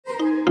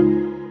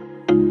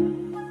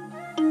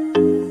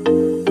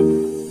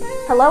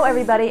Hello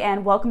everybody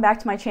and welcome back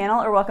to my channel,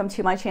 or welcome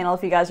to my channel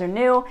if you guys are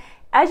new.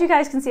 As you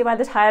guys can see by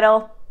the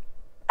title,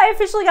 I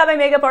officially got my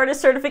makeup artist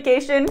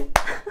certification.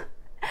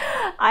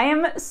 I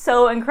am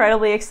so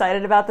incredibly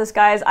excited about this,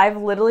 guys. I've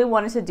literally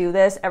wanted to do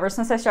this ever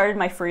since I started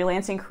my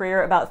freelancing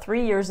career about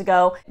 3 years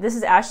ago. This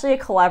is actually a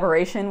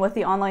collaboration with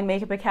the Online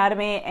Makeup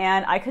Academy,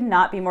 and I could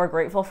not be more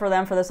grateful for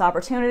them for this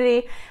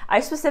opportunity. I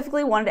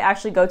specifically wanted to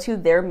actually go to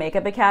their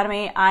makeup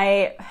academy.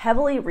 I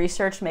heavily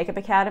researched makeup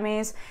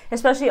academies,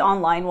 especially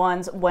online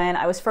ones, when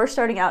I was first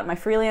starting out in my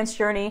freelance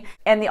journey,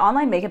 and the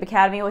Online Makeup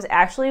Academy was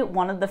actually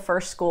one of the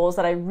first schools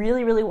that I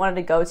really wanted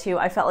to go to.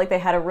 I felt like they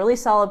had a really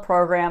solid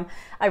program.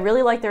 I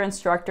really liked their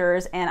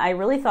instructors, and I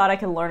really thought I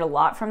could learn a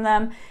lot from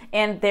them,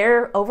 and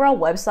their overall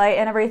website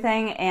and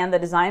everything and the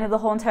design of the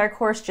whole entire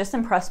course just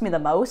impressed me the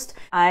most.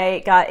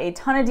 I got a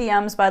ton of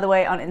DMs, by the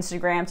way, on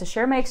Instagram to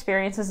share my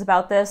experiences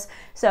about this,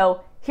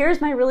 so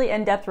here's my really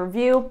in-depth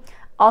review.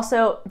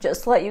 Also,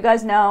 just to let you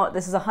guys know,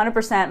 this is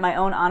 100% my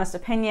own honest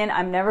opinion.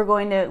 I'm never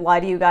going to lie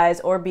to you guys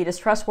or be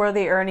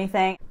distrustworthy or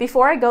anything.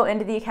 Before I go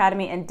into the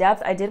academy in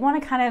depth, I did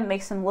want to kind of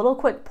make some little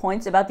quick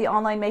points about the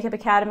Online Makeup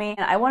Academy.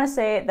 And I want to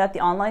say that the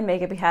Online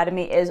Makeup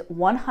Academy is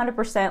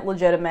 100%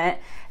 legitimate.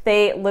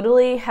 They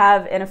literally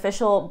have an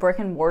official brick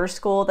and mortar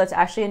school that's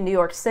actually in New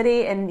York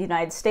City in the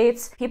United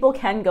States. People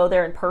can go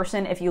there in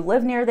person if you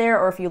live near there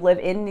or if you live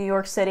in New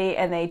York City,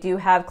 and they do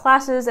have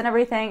classes and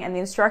everything and the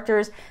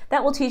instructors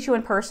that will teach you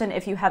in person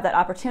if you have that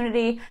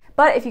opportunity.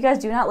 But if you guys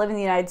do not live in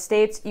the United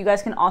States, you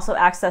guys can also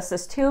access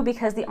this too,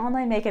 because the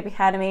Online Makeup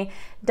Academy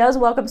does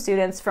welcome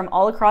students from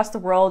all across the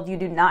world. You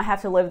do not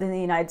have to live in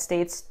the United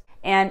States,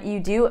 and you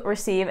do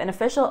receive an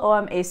official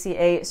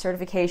OMACA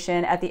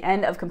certification at the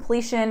end of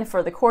completion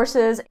for the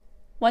courses.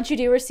 Once you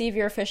do receive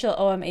your official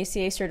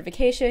OMACA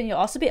certification, you'll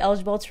also be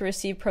eligible to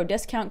receive pro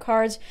discount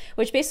cards,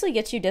 which basically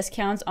gets you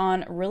discounts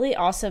on really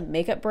awesome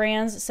makeup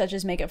brands such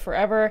as Makeup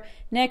Forever,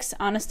 NYX,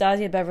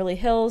 Anastasia Beverly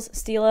Hills,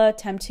 Stila,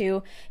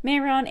 Temp2,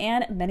 Mayron,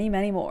 and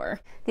many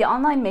more. The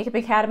Online Makeup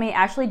Academy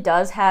actually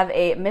does have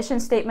a mission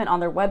statement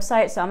on their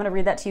website, so I'm going to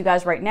read that to you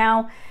guys right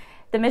now.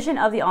 The mission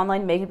of the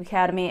Online Makeup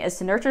Academy is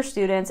to nurture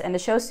students and to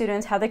show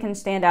students how they can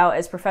stand out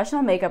as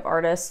professional makeup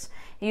artists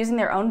using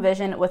their own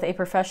vision with a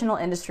professional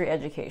industry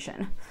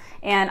education.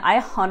 And I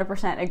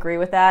 100% agree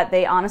with that.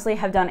 They honestly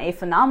have done a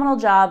phenomenal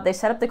job. They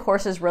set up the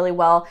courses really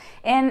well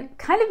and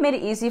kind of made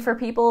it easy for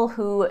people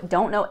who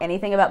don't know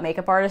anything about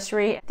makeup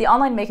artistry. The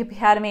Online Makeup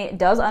Academy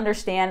does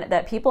understand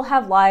that people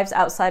have lives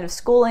outside of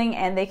schooling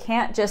and they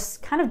can't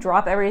just kind of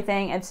drop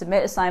everything and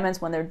submit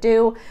assignments when they're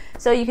due.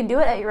 So you can do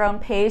it at your own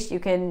pace. You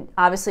can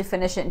obviously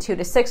finish it in 2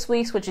 to 6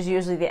 weeks, which is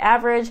usually the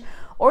average,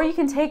 or you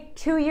can take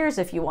 2 years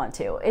if you want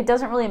to. It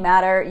doesn't really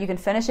matter. You can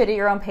finish it at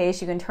your own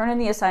pace. You can turn in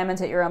the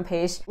assignments at your own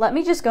pace. Let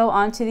me just go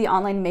on to the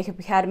Online Makeup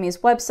Academy's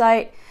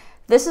website.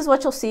 This is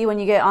what you'll see when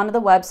you get onto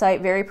the website.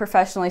 Very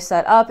professionally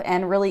set up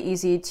and really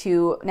easy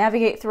to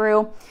navigate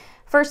through.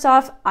 First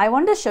off, I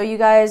wanted to show you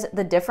guys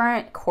the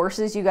different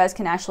courses you guys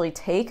can actually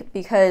take,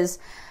 because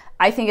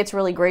I think it's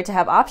really great to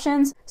have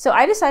options. So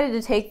I decided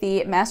to take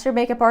the Master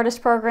Makeup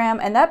Artist program,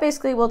 and that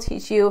basically will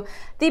teach you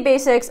the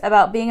basics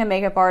about being a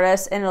makeup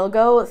artist, and it'll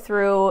go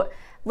through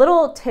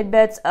little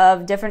tidbits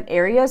of different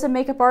areas of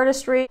makeup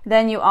artistry.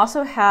 Then you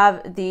also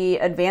have the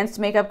Advanced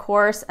Makeup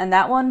course, and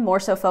that one more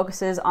so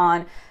focuses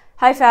on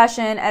high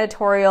fashion,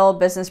 editorial,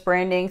 business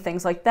branding,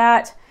 things like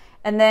that.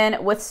 And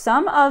then with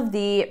some of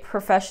the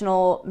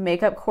professional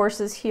makeup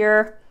courses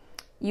here,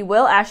 you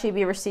will actually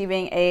be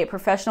receiving a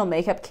professional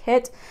makeup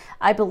kit.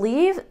 I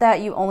believe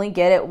that you only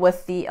get it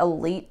with the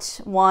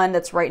Elite one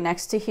that's right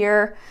next to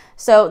here.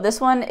 So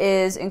this one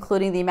is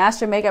including the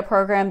Master Makeup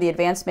program, the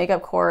Advanced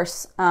Makeup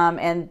course,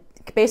 and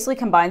basically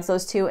combines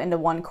those two into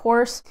one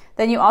course.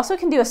 Then you also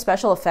can do a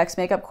special effects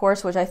makeup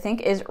course, which I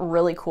think is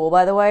really cool,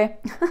 by the way.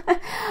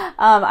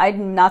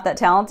 I'm not that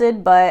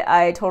talented, but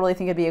I totally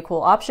think it'd be a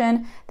cool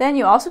option. Then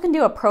you also can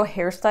do a pro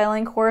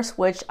hairstyling course,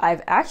 which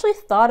I've actually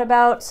thought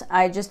about.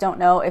 I just don't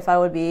know if I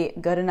would be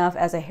good enough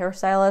as a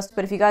hairstylist,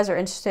 but if you guys are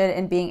interested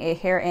in being a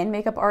hair and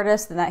makeup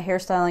artist, then that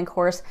hairstyling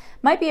course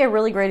might be a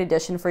really great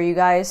addition for you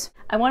guys.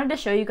 I wanted to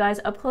show you guys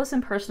up close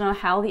and personal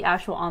how the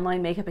actual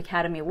Online Makeup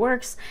Academy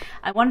works.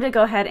 I wanted to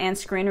go ahead and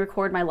screen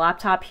record my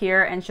laptop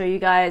here and show you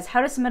guys how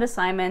to submit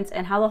assignments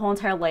and how the whole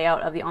entire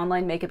layout of the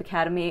Online Makeup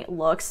Academy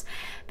looks,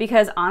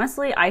 because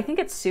honestly I think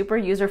it's super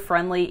user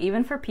friendly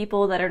even for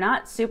people that are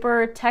not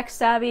super tech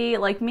savvy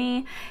like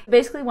me.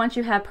 Basically, once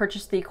you have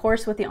purchased the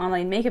course with the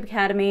Online Makeup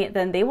Academy,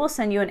 then they will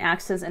send you an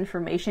access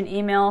information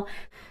email.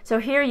 So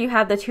here you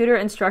have the tutor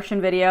instruction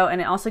video, and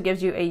it also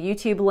gives you a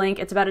YouTube link.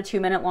 It's about a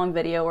 2-minute long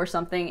video or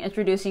something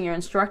introducing your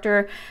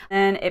instructor,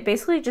 and it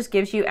basically just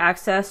gives you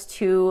access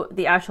to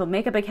the actual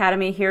Makeup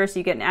Academy here. So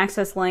you get an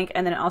access link,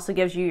 and then it also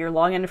gives you your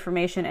login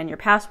information and your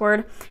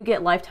password. You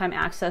get lifetime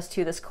access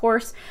to this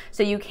course,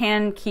 so you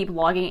can keep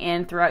logging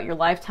in throughout your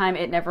lifetime.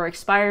 It never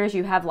expires.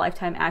 You have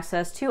lifetime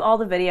access to all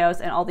the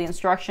videos and all the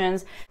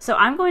instructions. So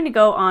I'm going to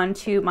go on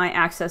to my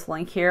access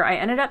link here. I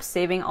ended up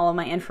saving all of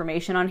my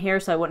information on here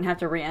so I wouldn't have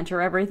to re-enter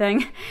everything.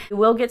 everything. You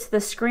will get to the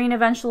screen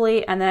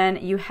eventually, and then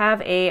you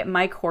have a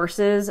My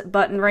Courses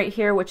button right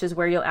here, which is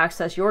where you'll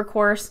access your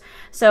course.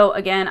 So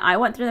again, I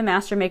went through the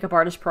Master Makeup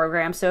Artist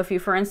program. So if you,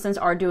 for instance,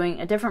 are doing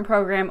a different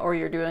program or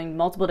you're doing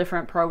multiple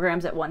different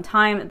programs at one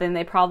time, then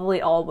they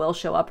probably all will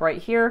show up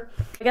right here.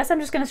 I guess I'm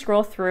just going to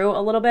scroll through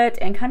a little bit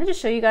and kind of just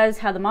show you guys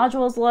how the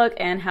modules look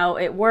and how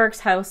it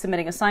works, how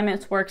submitting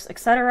assignments works,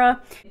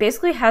 etc.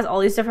 Basically has all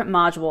these different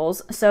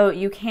modules, so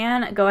you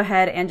can go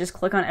ahead and just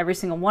click on every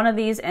single one of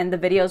these and the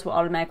videos will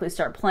automatically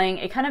start playing.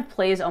 It kind of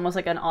plays almost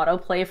like an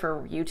autoplay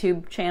for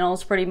YouTube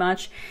channels pretty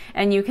much,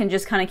 and you can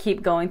just kind of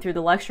keep going through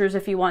the lectures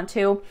if you want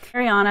to.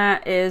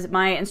 Ariana is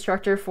my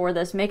instructor for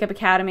this Makeup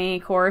Academy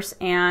course,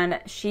 and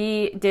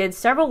she did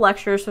several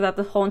lectures throughout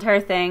the whole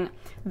entire thing.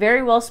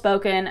 Very well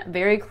spoken,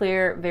 very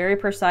clear, very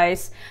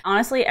precise.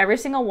 Honestly, every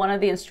single one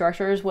of the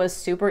instructors was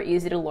super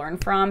easy to learn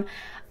from.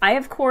 I,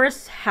 of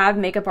course, have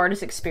makeup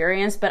artist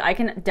experience, but I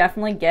can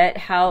definitely get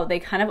how they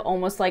kind of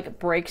almost like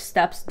break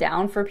steps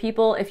down for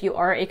people if you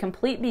are a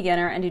complete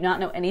beginner and do not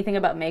know anything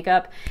about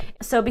makeup.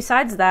 So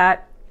besides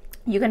that,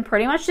 you can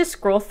pretty much just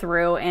scroll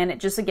through, and it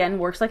just, again,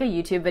 works like a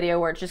YouTube video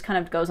where it just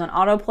kind of goes on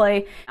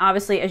autoplay.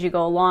 Obviously, as you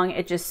go along,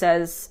 it just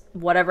says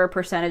whatever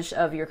percentage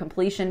of your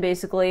completion,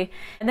 basically.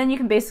 And then you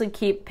can basically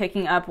keep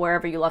picking up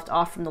wherever you left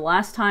off from the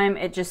last time.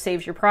 It just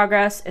saves your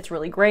progress. It's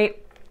really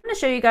great. I'm going to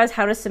show you guys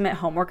how to submit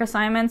homework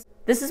assignments.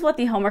 This is what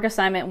the homework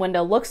assignment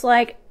window looks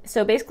like.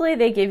 So basically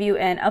they give you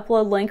an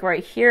upload link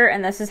right here,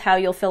 and this is how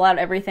you'll fill out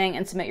everything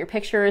and submit your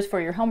pictures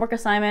for your homework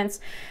assignments.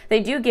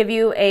 They do give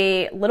you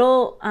a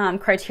little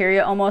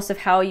criteria almost of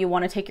how you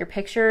want to take your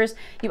pictures.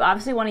 You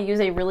obviously want to use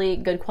a really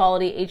good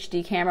quality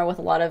HD camera with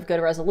a lot of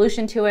good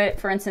resolution to it.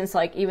 For instance,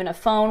 like even a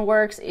phone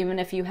works, even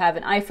if you have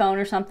an iPhone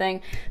or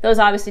something. Those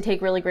obviously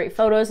take really great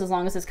photos as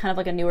long as it's kind of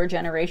like a newer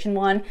generation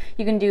one.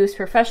 You can do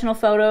professional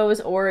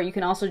photos, or you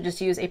can also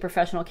just use a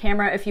professional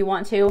camera if you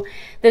want to.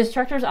 The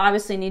instructors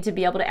obviously need to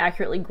be able to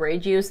accurately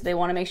grade you, so they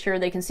want to make sure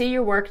they can see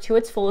your work to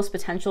its fullest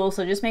potential.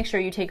 So just make sure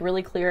you take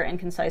really clear and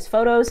concise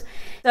photos.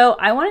 So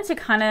I wanted to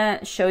kind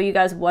of show you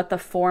guys what the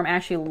form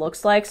actually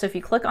looks like. So if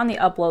you click on the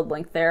upload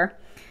link there,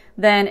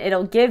 then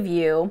it'll give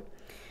you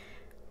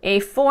a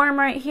form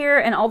right here,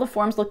 and all the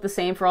forms look the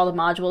same for all the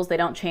modules. They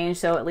don't change,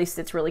 so at least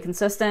it's really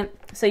consistent.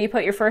 So you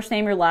put your first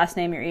name, your last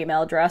name, your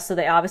email address, so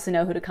they obviously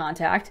know who to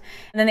contact.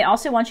 And then they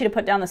also want you to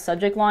put down the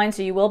subject line,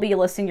 so you will be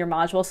listing your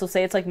module. So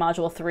say it's like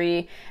module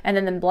 3, and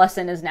then the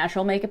lesson is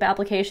natural makeup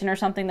application or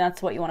something.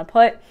 That's what you want to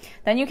put.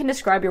 Then you can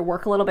describe your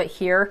work a little bit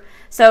here.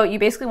 So you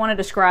basically want to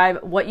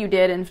describe what you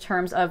did in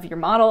terms of your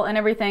model and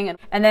everything.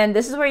 And then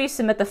this is where you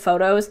submit the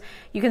photos.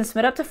 You can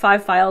submit up to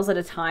 5 files at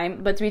a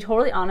time, but to be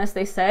totally honest,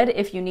 they said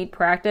if you need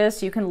practice,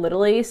 you can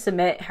literally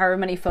submit however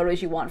many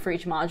photos you want for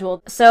each module.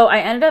 So I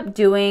ended up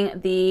doing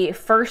the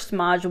first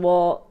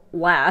module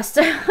last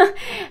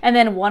and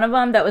then one of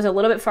them that was a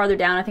little bit farther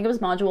down, I think it was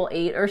module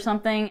 8 or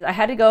something. I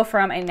had to go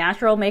from a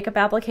natural makeup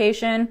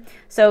application,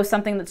 so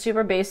something that's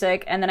super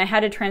basic, and then I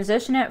had to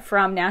transition it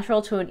from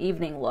natural to an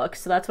evening look.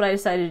 So that's what I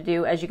decided to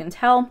do, as you can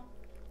tell.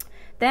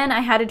 Then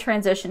I had to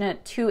transition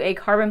it to a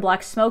carbon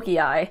black smoky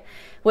eye,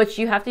 which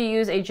you have to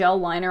use a gel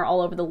liner all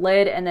over the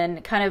lid and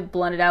then kind of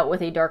blend it out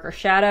with a darker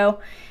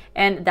shadow.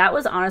 And that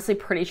was honestly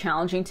pretty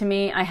challenging to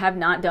me. I have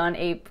not done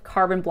a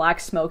carbon black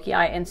smoky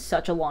eye in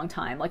such a long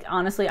time. Like,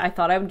 honestly, I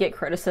thought I would get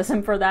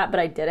criticism for that, but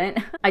I didn't.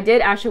 I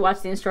did actually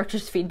watch the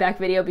instructor's feedback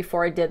video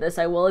before I did this.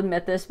 I will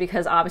admit this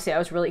because obviously I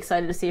was really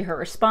excited to see her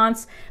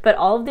response, but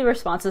all of the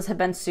responses have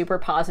been super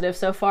positive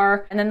so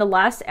far. And then the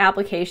last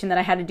application that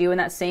I had to do in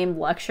that same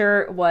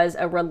lecture was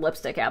a red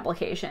lipstick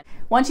application.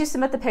 Once you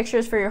submit the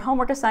pictures for your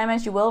homework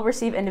assignments, you will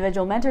receive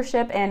individual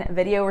mentorship and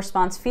video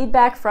response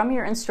feedback from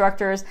your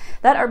instructors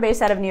that are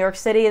based out of New York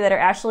City, that are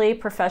actually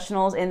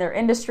professionals in their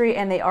industry,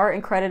 and they are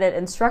accredited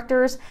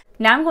instructors.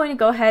 Now I'm going to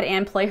go ahead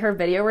and play her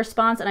video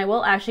response, and I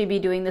will actually be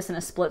doing this in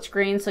a split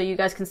screen so you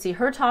guys can see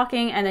her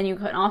talking, and then you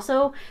can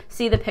also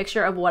see the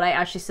picture of what I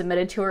actually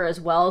submitted to her as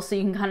well, so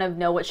you can kind of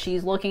know what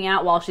she's looking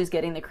at while she's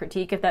getting the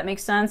critique, if that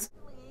makes sense.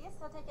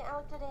 So taking a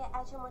look today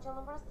at your module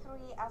number 3,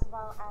 as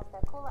well as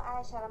the cool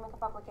eyeshadow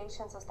makeup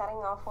application. So starting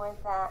off with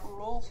the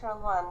natural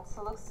one.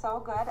 So looks so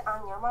good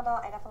on your model.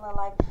 I definitely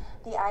like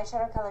the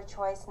eyeshadow color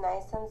choice,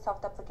 nice and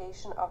soft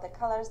application of the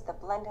colors. The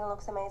blending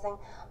looks amazing.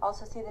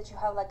 Also see that you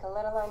have like a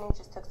little lining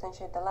just to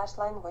accentuate the lash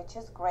line, which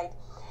is great.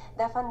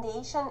 The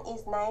foundation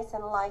is nice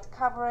and light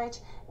coverage,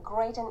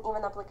 great and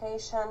even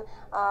application.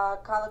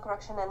 Color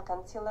correction and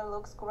concealer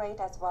looks great,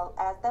 as well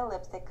as the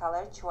lipstick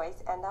color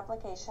choice and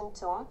application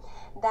too.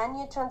 Then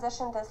you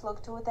transition this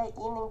look to the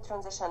evening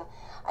transition.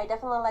 I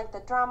definitely like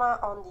the drama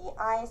on the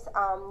eyes.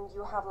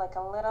 You have like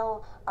a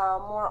little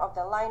more of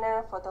the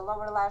liner for the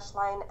lower lash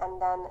line, and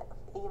then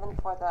even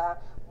for the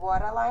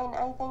waterline,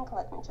 I think.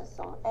 Let me just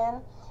zoom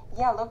in.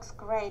 Yeah, looks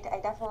great.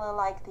 I definitely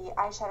like the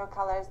eyeshadow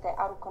colors, the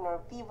outer corner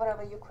V,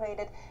 whatever you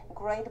created.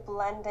 Great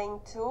blending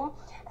too,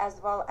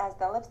 as well as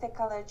the lipstick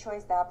color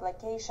choice, the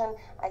application.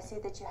 I see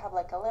that you have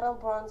like a little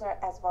bronzer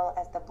as well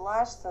as the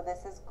blush, so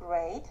this is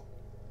great.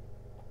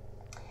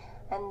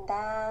 And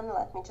then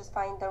let me just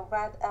find the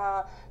red.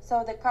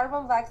 So the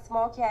carbon black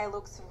smoky eye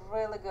looks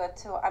really good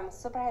too. I'm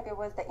super happy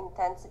with the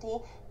intensity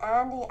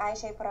and the eye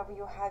shape, whatever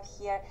you have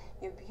here.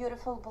 Your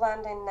beautiful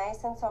blending,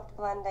 nice and soft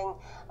blending.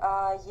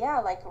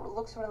 Yeah, like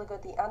looks really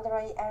good. The under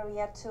eye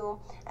area too.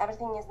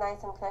 Everything is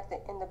nice and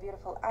connected in the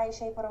beautiful eye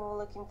shape, what we're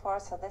looking for.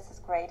 So this is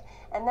great.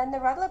 And then the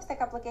red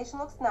lipstick application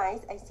looks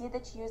nice. I see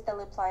that you use the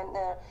lip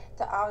liner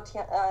to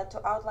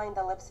outline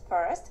the lips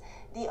first.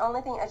 The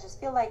only thing, I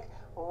just feel like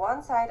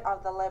one side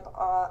of the lip,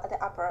 the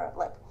upper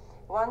lip,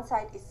 one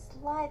side is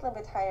slightly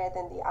bit higher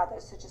than the other,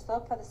 so just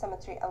look for the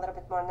symmetry a little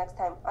bit more next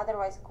time.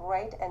 Otherwise,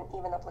 great and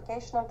even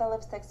application of the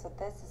lipstick, so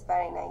this is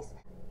very nice.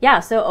 Yeah,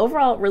 so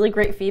overall, really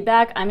great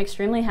feedback. I'm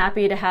extremely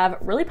happy to have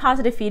really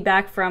positive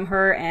feedback from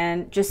her,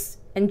 and just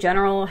in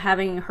general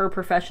having her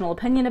professional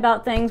opinion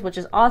about things, which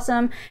is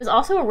awesome. It's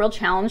also a real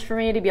challenge for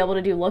me to be able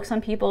to do looks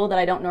on people that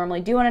I don't normally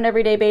do on an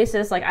everyday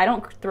basis. Like, I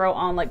don't throw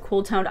on like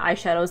cool toned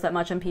eyeshadows that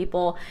much on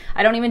people.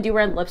 I don't even do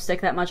red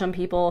lipstick that much on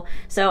people.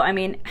 So I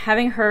mean,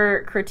 having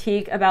her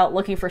critique about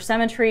looking for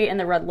symmetry in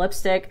the red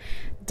lipstick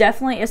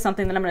definitely is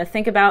something that I'm going to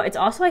think about. It's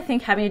also, I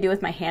think, having to do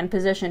with my hand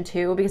position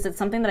too, because it's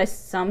something that I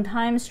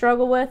sometimes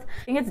struggle with.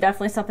 I think it's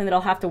definitely something that I'll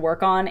have to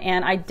work on,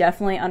 and I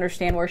definitely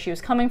understand where she was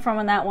coming from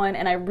on that one,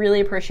 and I really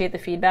appreciate the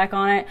feedback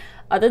on it.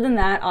 Other than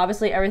that,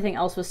 obviously everything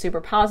else was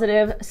super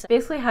positive. So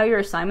basically how your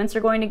assignments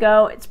are going to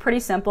go, it's pretty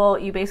simple.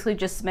 You basically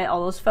just submit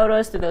all those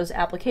photos through those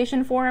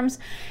application forms,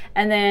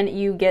 and then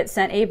you get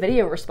sent a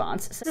video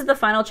response. So this is the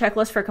final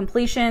checklist for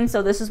completion.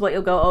 So this is what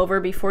you'll go over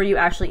before you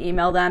actually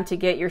email them to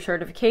get your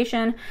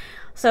certification.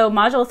 So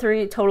module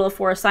 3, total of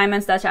 4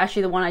 assignments. That's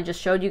actually the one I just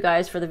showed you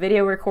guys for the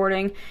video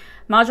recording.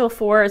 Module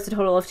 4 is a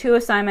total of 2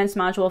 assignments.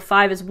 Module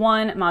 5 is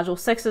 1. Module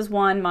 6 is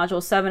 1.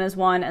 Module 7 is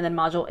 1. And then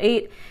Module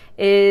 8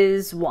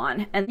 is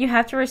 1. And you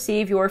have to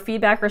receive your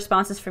feedback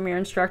responses from your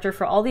instructor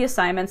for all the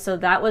assignments. So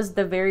that was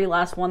the very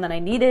last one that I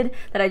needed,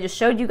 that I just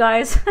showed you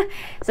guys.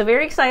 So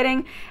very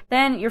exciting.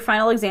 Then your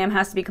final exam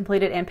has to be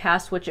completed and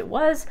passed, which it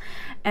was.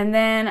 And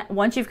then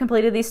once you've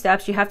completed these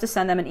steps, you have to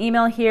send them an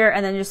email here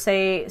and then just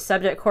say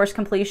subject course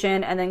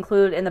completion, and then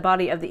include in the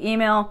body of the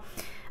email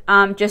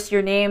just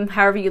your name,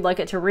 however you'd like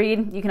it to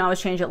read. You can always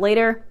change it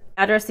later.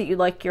 Address that you'd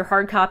like your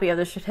hard copy of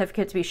the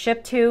certificate to be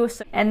shipped to,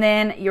 and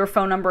then your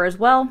phone number as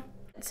well.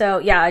 So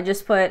yeah, I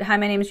just put, hi,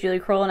 my name is Julie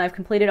Kroll, and I've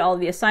completed all of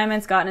the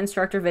assignments, gotten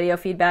instructor video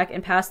feedback,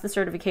 and passed the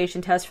certification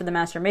test for the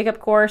master makeup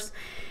course.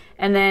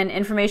 And then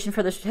information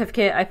for the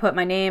certificate, I put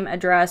my name,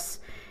 address,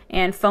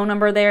 and phone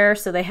number there,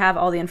 so they have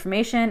all the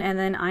information, and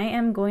then I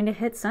am going to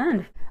hit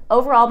send.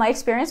 Overall, my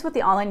experience with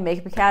the Online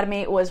Makeup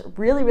Academy was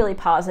really, really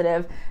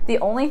positive. The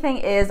only thing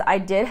is I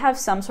did have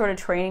some sort of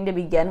training to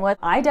begin with.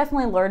 I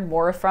definitely learned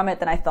more from it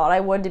than I thought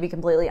I would, to be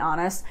completely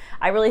honest.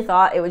 I really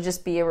thought it would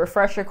just be a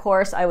refresher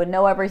course. I would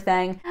know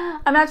everything.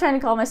 I'm not trying to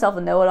call myself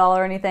a know-it-all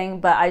or anything,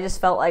 but I just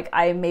felt like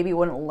I maybe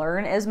wouldn't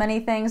learn as many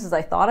things as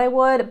I thought I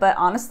would. But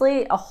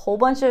honestly, a whole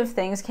bunch of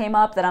things came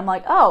up that I'm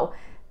like, oh,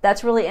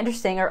 that's really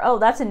interesting, or oh,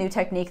 that's a new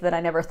technique that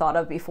I never thought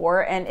of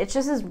before, and it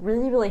just is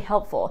really, really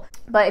helpful.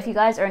 But if you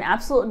guys are an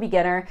absolute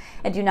beginner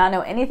and do not know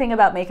anything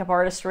about makeup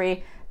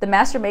artistry, the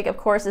Master Makeup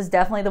course is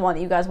definitely the one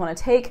that you guys want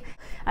to take.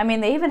 I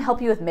mean, they even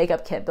help you with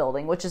makeup kit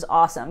building, which is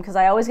awesome, because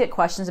I always get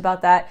questions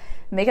about that.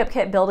 Makeup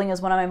kit building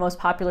is one of my most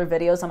popular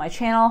videos on my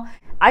channel.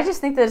 I just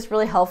think that it's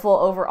really helpful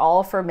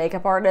overall for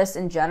makeup artists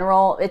in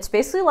general. It's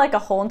basically like a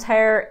whole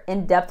entire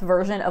in-depth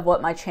version of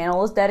what my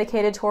channel is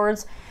dedicated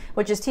towards,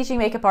 which is teaching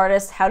makeup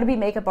artists how to be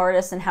makeup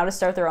artists and how to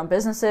start their own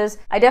businesses.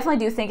 I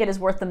definitely do think it is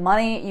worth the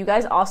money. You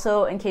guys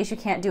also, in case you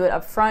can't do it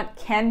up front,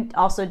 can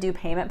also do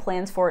payment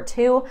plans for it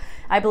too.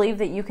 I believe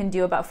that you can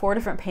do about 4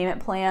 different payment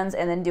plans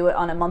and then do it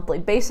on a monthly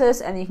basis,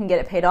 and you can get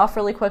it paid off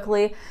really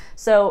quickly.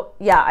 So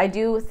yeah, I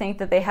do think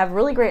that they have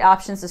really great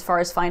options as far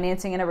as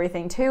financing and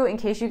everything too, in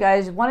case you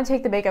guys want to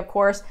take the makeup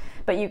course,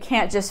 but you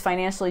can't just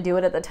financially do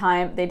it at the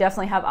time. They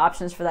definitely have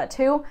options for that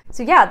too.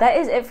 So yeah, that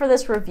is it for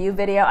this review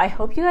video. I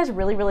hope you guys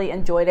really, really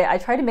enjoyed it. I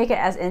tried to make it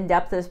as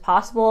in-depth as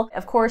possible.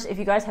 Of course, if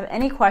you guys have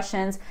any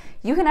questions,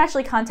 you can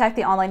actually contact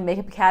the Online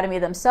Makeup Academy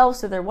themselves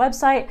through their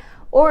website,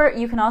 or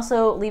you can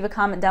also leave a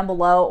comment down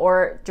below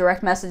or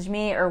direct message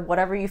me, or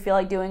whatever you feel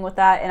like doing with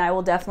that, and I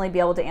will definitely be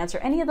able to answer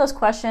any of those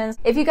questions.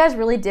 If you guys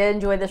really did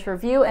enjoy this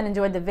review and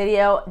enjoyed the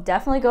video,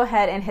 definitely go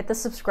ahead and hit the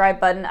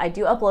subscribe button. I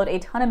do upload a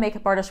ton of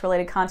makeup artist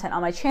related content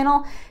on my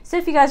channel, so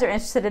if you guys are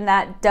interested in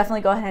that,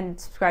 definitely go ahead and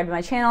subscribe to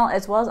my channel,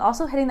 as well as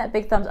also hitting that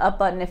big thumbs up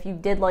button if you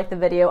did like the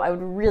video. I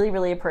would really,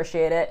 really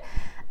appreciate it.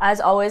 As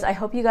always, I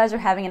hope you guys are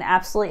having an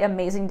absolutely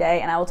amazing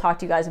day, and I will talk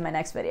to you guys in my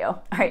next video.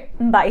 All right,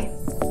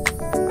 bye.